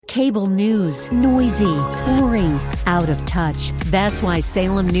Cable news, noisy, boring, out of touch. That's why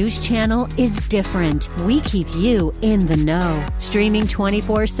Salem News Channel is different. We keep you in the know. Streaming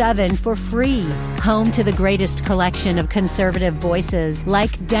 24/7 for free. Home to the greatest collection of conservative voices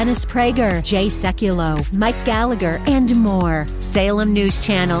like Dennis Prager, Jay Sekulow, Mike Gallagher, and more. Salem News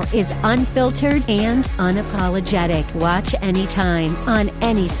Channel is unfiltered and unapologetic. Watch anytime, on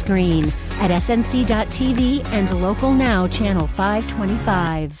any screen, at snc.tv and Local Now Channel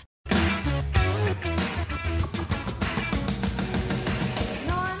 525.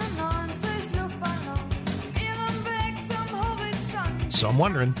 So I'm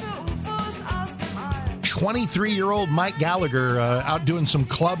wondering, 23-year-old Mike Gallagher out doing some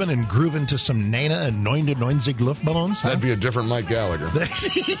clubbing and grooving to some Nena and 99 Luftballons? Huh? That'd be a different Mike Gallagher.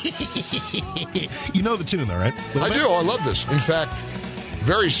 You know the tune, though, right? I do. I love this. In fact,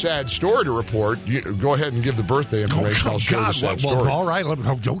 very sad story to report. Go ahead and give the birthday information. I'll share the sad story. All right.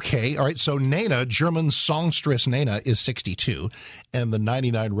 Okay. All right. So Nena, German songstress Nena, is 62. And the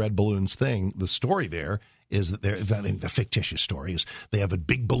 99 Red Balloons thing, the story there is that the fictitious story is they have a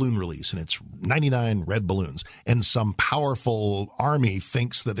big balloon release, and it's 99 red balloons. And some powerful army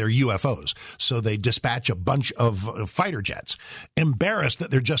thinks that they're UFOs. So they dispatch a bunch of fighter jets. Embarrassed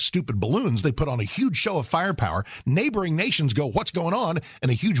that they're just stupid balloons, they put on a huge show of firepower. Neighboring nations go, what's going on?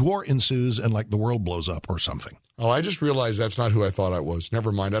 And a huge war ensues, and like the world blows up or something. Oh, I just realized that's not who I thought I was.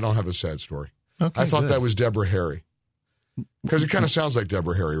 Never mind. I don't have a sad story. Okay, I thought that was Deborah Harry. Because it kind of sounds like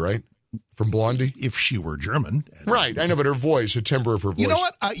Deborah Harry, right? From Blondie? If she were German. Right. I know, but her voice, the timbre of her voice. You know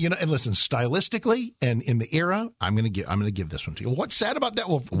what? And listen, stylistically and in the era, I'm going to give this one to you. What's sad about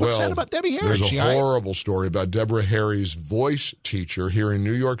sad about Debbie Harry? There's a horrible story about Deborah Harry's voice teacher here in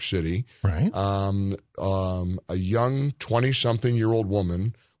New York City. Right. A young 20-something-year-old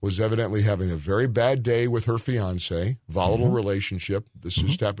woman was evidently having a very bad day with her fiance, volatile relationship. This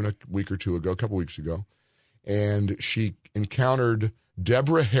just happened a couple weeks ago. And she encountered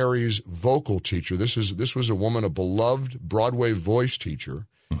Deborah Harry's vocal teacher. This was a woman, a beloved Broadway voice teacher,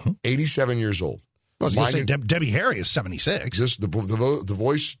 87 years old. I was going to say Debbie Harry is 76. The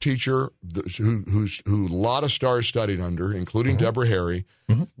voice teacher who a lot of stars studied under, including Deborah Harry,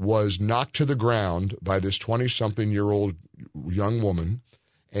 was knocked to the ground by this 20-something-year-old young woman,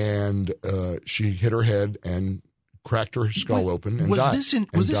 and she hit her head and cracked her skull open and died.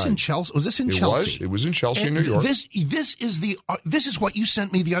 Was this in Chelsea? It was in Chelsea, New York. This is what you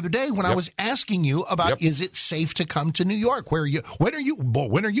sent me the other day when I was asking you about is it safe to come to New York? When are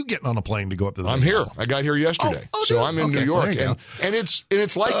you getting on a plane to go up to the I'm here. I got here yesterday. So I'm in New York, and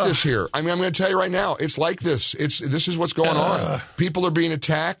it's like this here. I mean, I'm going to tell you right now, it's like this. This is what's going on. People are being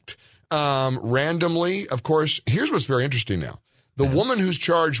attacked randomly. Of course, here's what's very interesting now. The woman who's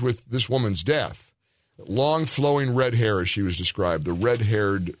charged with this woman's death, long flowing red hair, as she was described, the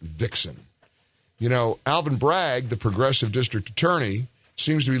red-haired vixen. You know, Alvin Bragg, the progressive district attorney,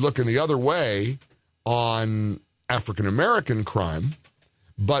 seems to be looking the other way on African-American crime.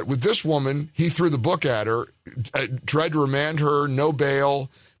 But with this woman, he threw the book at her, tried to remand her, no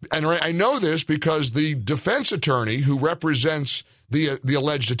bail. And I know this because the defense attorney who represents the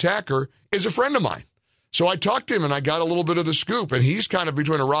alleged attacker is a friend of mine. So I talked to him, and I got a little bit of the scoop, and he's kind of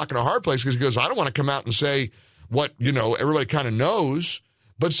between a rock and a hard place because he goes, I don't want to come out and say what, everybody kind of knows.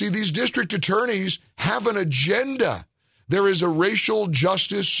 But see, these district attorneys have an agenda. There is a racial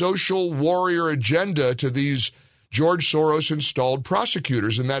justice, social warrior agenda to these George Soros-installed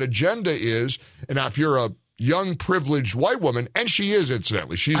prosecutors, and that agenda is, and now if you're a young, privileged white woman, and she is,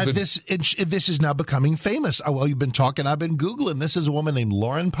 incidentally. This is now becoming famous. Well, you've been talking, I've been Googling. This is a woman named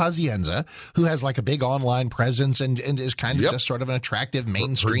Lauren Pazienza, who has like a big online presence and is kind of just sort of an attractive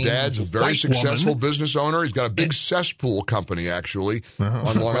mainstream. Her dad's a very successful business owner. He's got a big cesspool company, actually,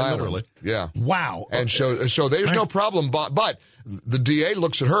 on Long Island. Yeah. Wow. And so there's no problem, but the DA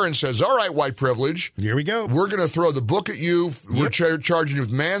looks at her and says, all right, white privilege. Here we go. We're going to throw the book at you. We're charging you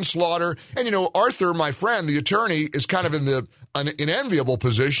with manslaughter. And, Arthur, my friend, the attorney, is kind of in an enviable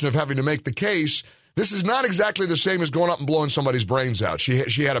position of having to make the case. This is not exactly the same as going up and blowing somebody's brains out.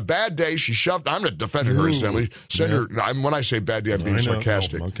 She had a bad day. She shoved. I'm not defending her, incidentally. When I say bad day, I'm being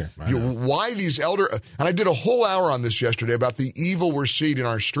sarcastic. Okay. Why these elder? And I did a whole hour on this yesterday about the evil we're seeing in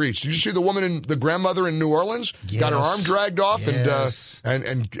our streets. Did you see the woman, the grandmother in New Orleans, got her arm dragged off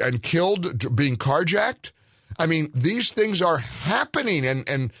and killed, being carjacked? I mean, these things are happening,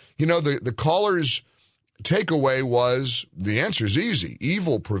 and the caller's takeaway was the answer is easy.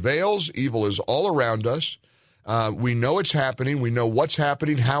 Evil prevails. Evil is all around us. We know it's happening. We know what's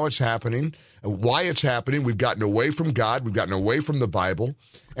happening, how it's happening, why it's happening. We've gotten away from God. We've gotten away from the Bible.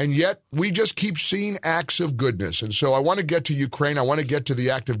 And yet we just keep seeing acts of goodness. And so I want to get to Ukraine. I want to get to the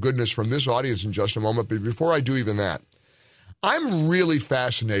act of goodness from this audience in just a moment. But before I do even that, I'm really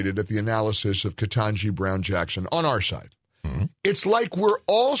fascinated at the analysis of Ketanji Brown Jackson on our side. Mm-hmm. It's like we're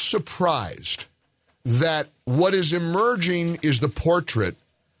all surprised that what is emerging is the portrait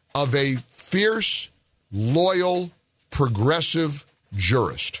of a fierce, loyal, progressive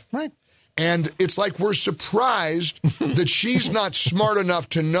jurist. Right. And it's like we're surprised that she's not smart enough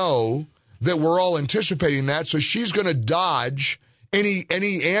to know that we're all anticipating that, so she's going to dodge any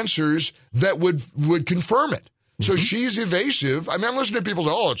answers that would confirm it. So she's evasive. I mean, I'm listening to people say,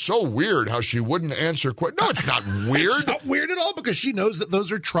 oh, it's so weird how she wouldn't answer questions. No, it's not weird. It's not weird at all because she knows that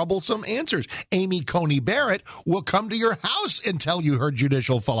those are troublesome answers. Amy Coney Barrett will come to your house and tell you her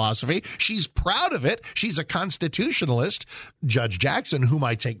judicial philosophy. She's proud of it. She's a constitutionalist. Judge Jackson, whom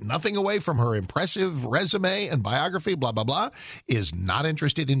I take nothing away from her impressive resume and biography, blah, blah, blah, is not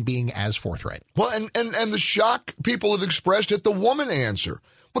interested in being as forthright. Well, and the shock people have expressed at the woman answer.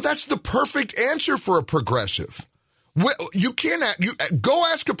 Well, that's the perfect answer for a progressive. You can't go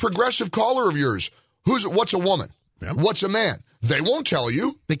ask a progressive caller of yours, what's a woman? Yep. What's a man? They won't tell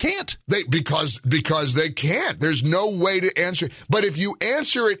you. They can't. Because they can't. There's no way to answer. But if you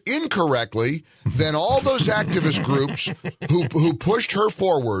answer it incorrectly, then all those activist groups who pushed her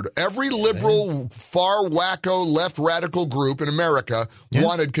forward, every liberal, far wacko, left radical group in America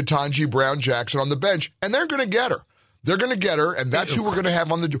wanted Ketanji Brown Jackson on the bench, and they're going to get her. They're going to get her, and that's who we're going to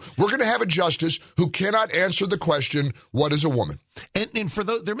have on the. We're going to have a justice who cannot answer the question, "What is a woman?" And for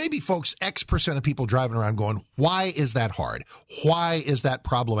those, there may be folks, X% of people driving around going, "Why is that hard? Why is that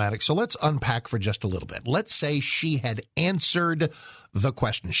problematic?" So let's unpack for just a little bit. Let's say she had answered the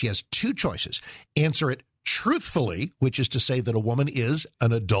question. She has two choices: answer it truthfully, which is to say that a woman is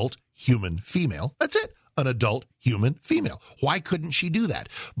an adult human female. That's it. An adult human female. Why couldn't she do that?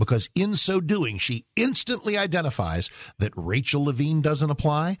 Because in so doing, she instantly identifies that Rachel Levine doesn't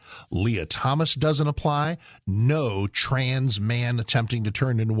apply, Leah Thomas doesn't apply, no trans man attempting to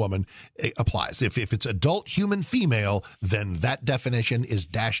turn into a woman applies. If it's adult human female, then that definition is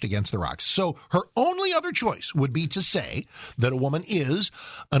dashed against the rocks. So her only other choice would be to say that a woman is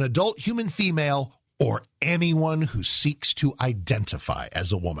an adult human female or anyone who seeks to identify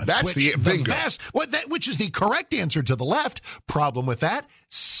as a woman. That's the bingo. Which is the correct answer to the left. Problem with that,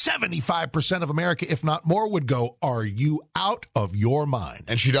 75% of America, if not more, would go, are you out of your mind?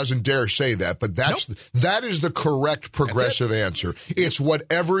 And she doesn't dare say that, but that is the correct progressive answer. It's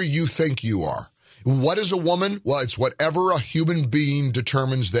whatever you think you are. What is a woman? Well, it's whatever a human being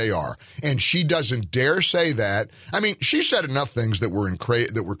determines they are. And she doesn't dare say that. I mean, she said enough things that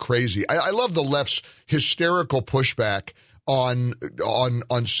were crazy. I love the left's hysterical pushback on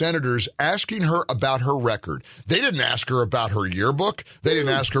senators asking her about her record. They didn't ask her about her yearbook. They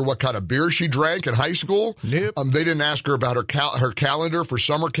didn't ask her what kind of beer she drank in high school. Nope. They didn't ask her about her calendar for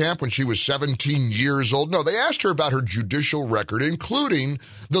summer camp when she was 17 years old. No, they asked her about her judicial record, including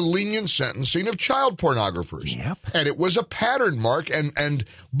the lenient sentencing of child pornographers. Yep. And it was a pattern, Mark.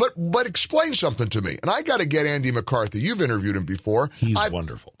 But explain something to me. And I got to get Andy McCarthy. You've interviewed him before. He's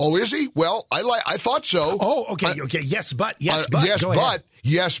wonderful. Oh, is he? Well, I thought so. Oh, okay. Yes, but.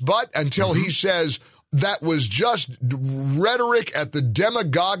 Yes, but until he says that was just rhetoric at the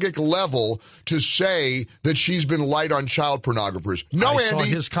demagogic level to say that she's been light on child pornographers. No, Andy. I saw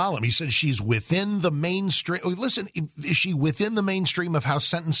his column. He said she's within the mainstream. Listen, is she within the mainstream of how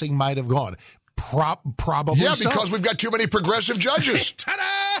sentencing might have gone? Probably. Yeah, because we've got too many progressive judges. Ta-da!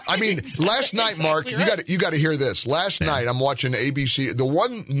 I mean, last night, Mark, right. you got to hear this. Last night, I'm watching ABC. The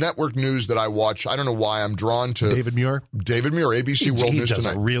one network news that I watch, I don't know why I'm drawn to David Muir, ABC World News Tonight. He does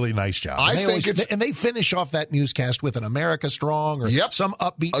a really nice job. And they finish off that newscast with an America Strong or some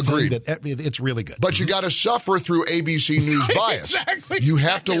upbeat thing that it's really good. But you got to suffer through ABC News bias. Exactly. You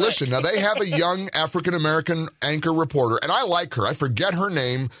have to listen. Now, they have a young African-American anchor reporter, and I like her. I forget her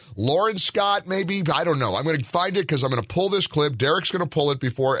name. Lauren Scott, maybe. I don't know. I'm going to find it because I'm going to pull this clip. Derek's going to pull it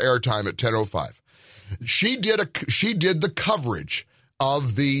before airtime at 10:05. She did the coverage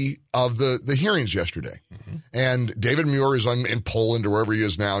of the hearings yesterday, and David Muir is in Poland or wherever he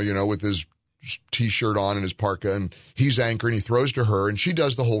is now, with his T-shirt on and his parka, and he's anchoring. He throws to her, and she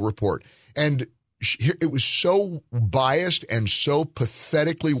does the whole report. And it was so biased and so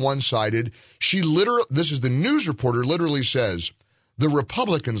pathetically one-sided. This is the news reporter literally says, the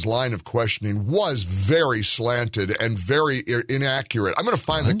Republicans' line of questioning was very slanted and very inaccurate. I'm going to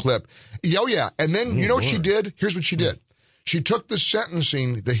find the clip. Oh, yeah. And then, you know what she did? Here's what she did. She took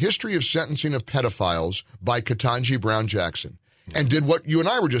the history of sentencing of pedophiles by Ketanji Brown Jackson, and did what you and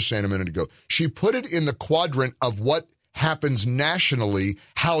I were just saying a minute ago. She put it in the quadrant of what happens nationally,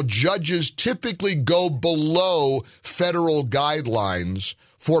 how judges typically go below federal guidelines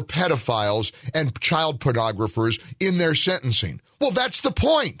for pedophiles and child pornographers in their sentencing. Well, that's the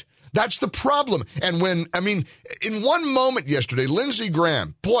point. That's the problem. And in one moment yesterday, Lindsey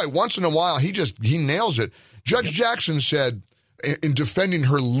Graham, boy, once in a while, he nails it. Judge Jackson said, in defending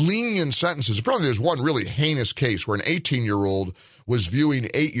her lenient sentences, apparently there's one really heinous case where an 18-year-old was viewing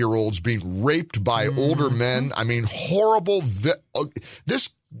 8-year-olds being raped by older men. I mean, horrible. This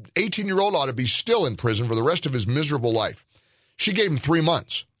 18-year-old ought to be still in prison for the rest of his miserable life. She gave him 3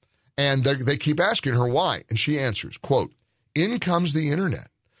 months, and they keep asking her why. And she answers, quote, "In comes the internet.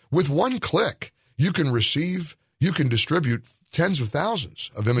 With one click, you can distribute tens of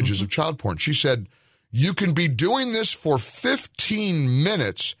thousands of images of child porn." She said, "You can be doing this for 15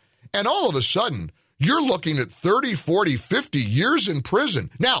 minutes, and all of a sudden, you're looking at 30, 40, 50 years in prison."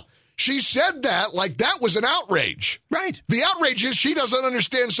 Now, she said that like that was an outrage. Right. The outrage is she doesn't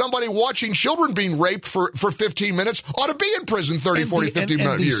understand somebody watching children being raped for 15 minutes ought to be in prison 30, 40, 50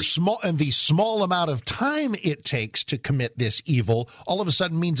 years. The small amount of time it takes to commit this evil all of a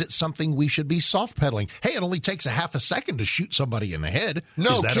sudden means it's something we should be soft pedaling. Hey, it only takes a half a second to shoot somebody in the head.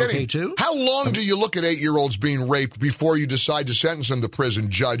 No Is that kidding. okay too? How long do you look at 8-year-olds being raped before you decide to sentence them to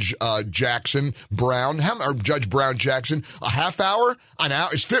prison, Judge Jackson Brown? Or Judge Brown Jackson? A half hour? An hour?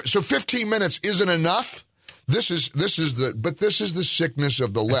 So 15 minutes isn't enough? This is the sickness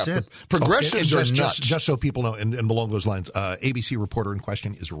of the left. The progressives are nuts. Just so people know, and along those lines, ABC reporter in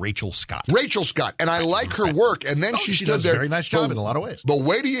question is Rachel Scott. Rachel Scott, and I like her work. And then she stood does there. A very nice job in a lot of ways. But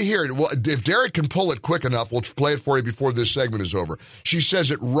wait till you hear it. Well, if Derek can pull it quick enough, we'll play it for you before this segment is over. She says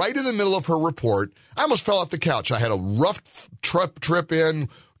it right in the middle of her report. I almost fell off the couch. I had a rough trip in.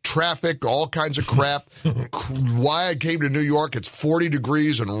 Traffic, all kinds of crap. Why I came to New York, it's 40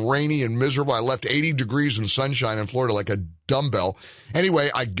 degrees and rainy and miserable. I left 80 degrees and sunshine in Florida like a dumbbell. Anyway,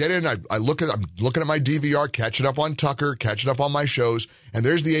 I get in, I'm looking at my DVR, catching up on Tucker, catching up on my shows, and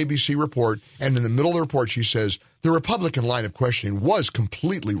there's the ABC report, and in the middle of the report she says, the Republican line of questioning was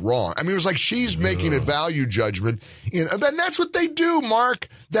completely wrong. I mean, it was like she's making a value judgment, and that's what they do, Mark.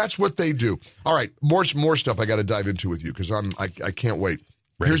 That's what they do. All right, more stuff I got to dive into with you, because I can't wait.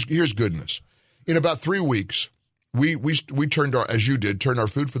 Here's goodness. In about 3 weeks, we turned our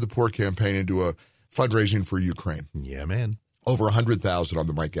Food for the Poor campaign into a fundraising for Ukraine. Yeah, man. Over 100,000 on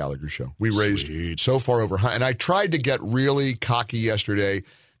the Mike Gallagher show. We raised so far over, and I tried to get really cocky yesterday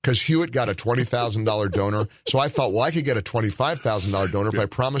because Hewitt got a $20,000 donor. So I thought, well, I could get a $25,000 donor if I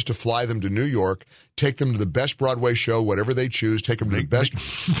promised to fly them to New York, take them to the best Broadway show, whatever they choose, take them to the best.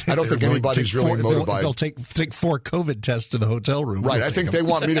 I don't think anybody's really motivated. They'll take 4 COVID tests to the hotel room. Right. I think they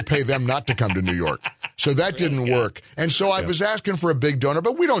want me to pay them not to come to New York. So that didn't work. And so I was asking for a big donor,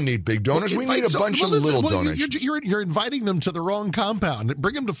 but we don't need big donors. We need a bunch of little donations. You're inviting them to the wrong compound.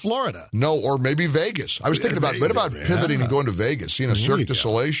 Bring them to Florida. No, or maybe Vegas. I was thinking about pivoting and going to Vegas, seeing a Cirque du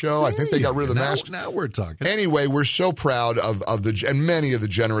Soleil show. I think they got rid of the mask. Now we're talking. Anyway, we're so proud of and many of the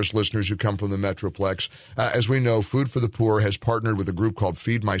generous listeners who come from the Metroplex. As we know, Food for the Poor has partnered with a group called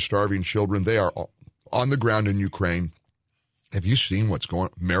Feed My Starving Children. They are on the ground in Ukraine. Have you seen what's going on?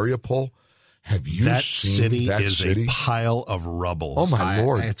 Mariupol? Have you seen that city? A pile of rubble. Oh, my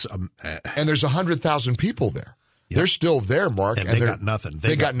Lord. And there's 100,000 people there. Yep. They're still there, Mark. And they got nothing.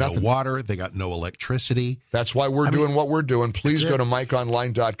 They got nothing. No water. They got no electricity. That's why we're doing what we're doing. Please go to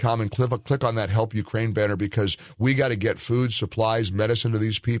MikeOnline.com and click on that Help Ukraine banner, because we got to get food, supplies, medicine to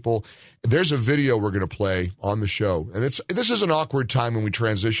these people. There's a video we're going to play on the show. And this is an awkward time when we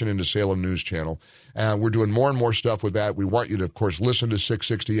transition into Salem News Channel. And we're doing more and more stuff with that. We want you to, of course, listen to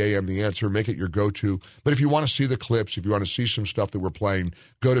 660 AM The Answer. Make it your go-to. But if you want to see the clips, if you want to see some stuff that we're playing,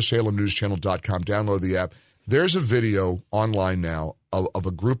 go to SalemNewsChannel.com. Download the app. There's a video online now of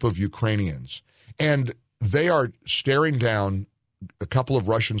a group of Ukrainians, and they are staring down a couple of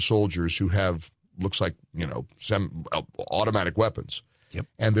Russian soldiers who have, looks like, some automatic weapons. Yep.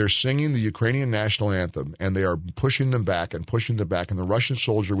 And they're singing the Ukrainian national anthem, and they are pushing them back, and the Russian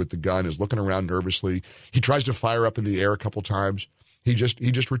soldier with the gun is looking around nervously. He tries to fire up in the air a couple times. He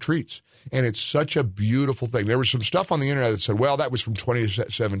just retreats. And it's such a beautiful thing. There was some stuff on the internet that said, well, that was from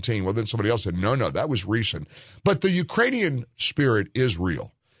 2017. Well, then somebody else said, no, that was recent. But the Ukrainian spirit is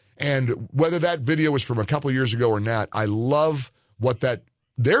real. And whether that video was from a couple of years ago or not, I love what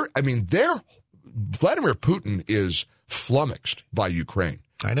Vladimir Putin is flummoxed by Ukraine.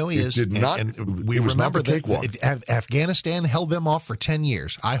 I know he is. Did not. And we it was remember not the cakewalk. Afghanistan held them off for 10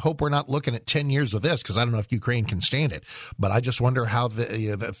 years. I hope we're not looking at 10 years of this because I don't know if Ukraine can stand it. But I just wonder how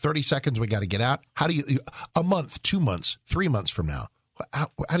the 30 seconds we got to get out. How do you a month, 2 months, 3 months from now?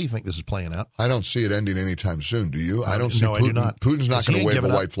 How do you think this is playing out? I don't see it ending anytime soon. Do you? I don't see no, Putin. I do not. Putin's not going to wave a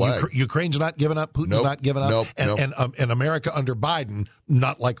white flag. Ukraine's not giving up. Putin's not giving up. And America under Biden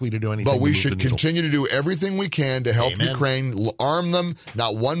not likely to do anything. But we should continue to do everything we can to help Ukraine, arm them.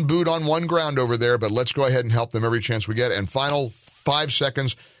 Not one boot on one ground over there, but let's go ahead and help them every chance we get. And final 5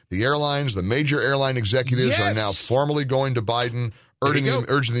 seconds, the airlines, the major airline executives are now formally going to Biden, urging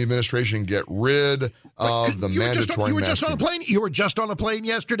the administration get rid of the mandatory You were just on a plane. You were just on a plane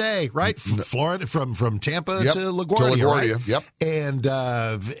yesterday, right? Florida, from Tampa to LaGuardia, right? Yep. And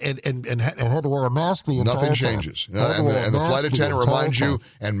had to wear a mask. Nothing changes. And the flight attendant reminds you,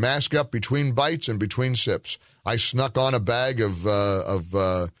 and mask up between bites and between sips. I snuck on a bag of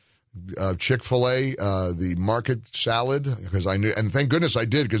Chick-fil-A, the market salad, because I knew, and thank goodness I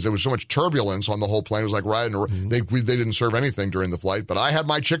did, because there was so much turbulence on the whole plane. It was like riding. They didn't serve anything during the flight, but I had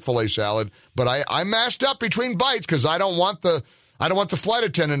my Chick-fil-A salad. But I masked up between bites because I don't want the flight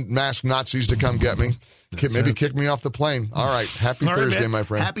attendant masked Nazis to come get me. Maybe kick me off the plane. All right. Happy Thursday, my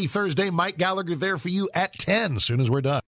friend. Happy Thursday. Mike Gallagher there for you at 10 as soon as we're done.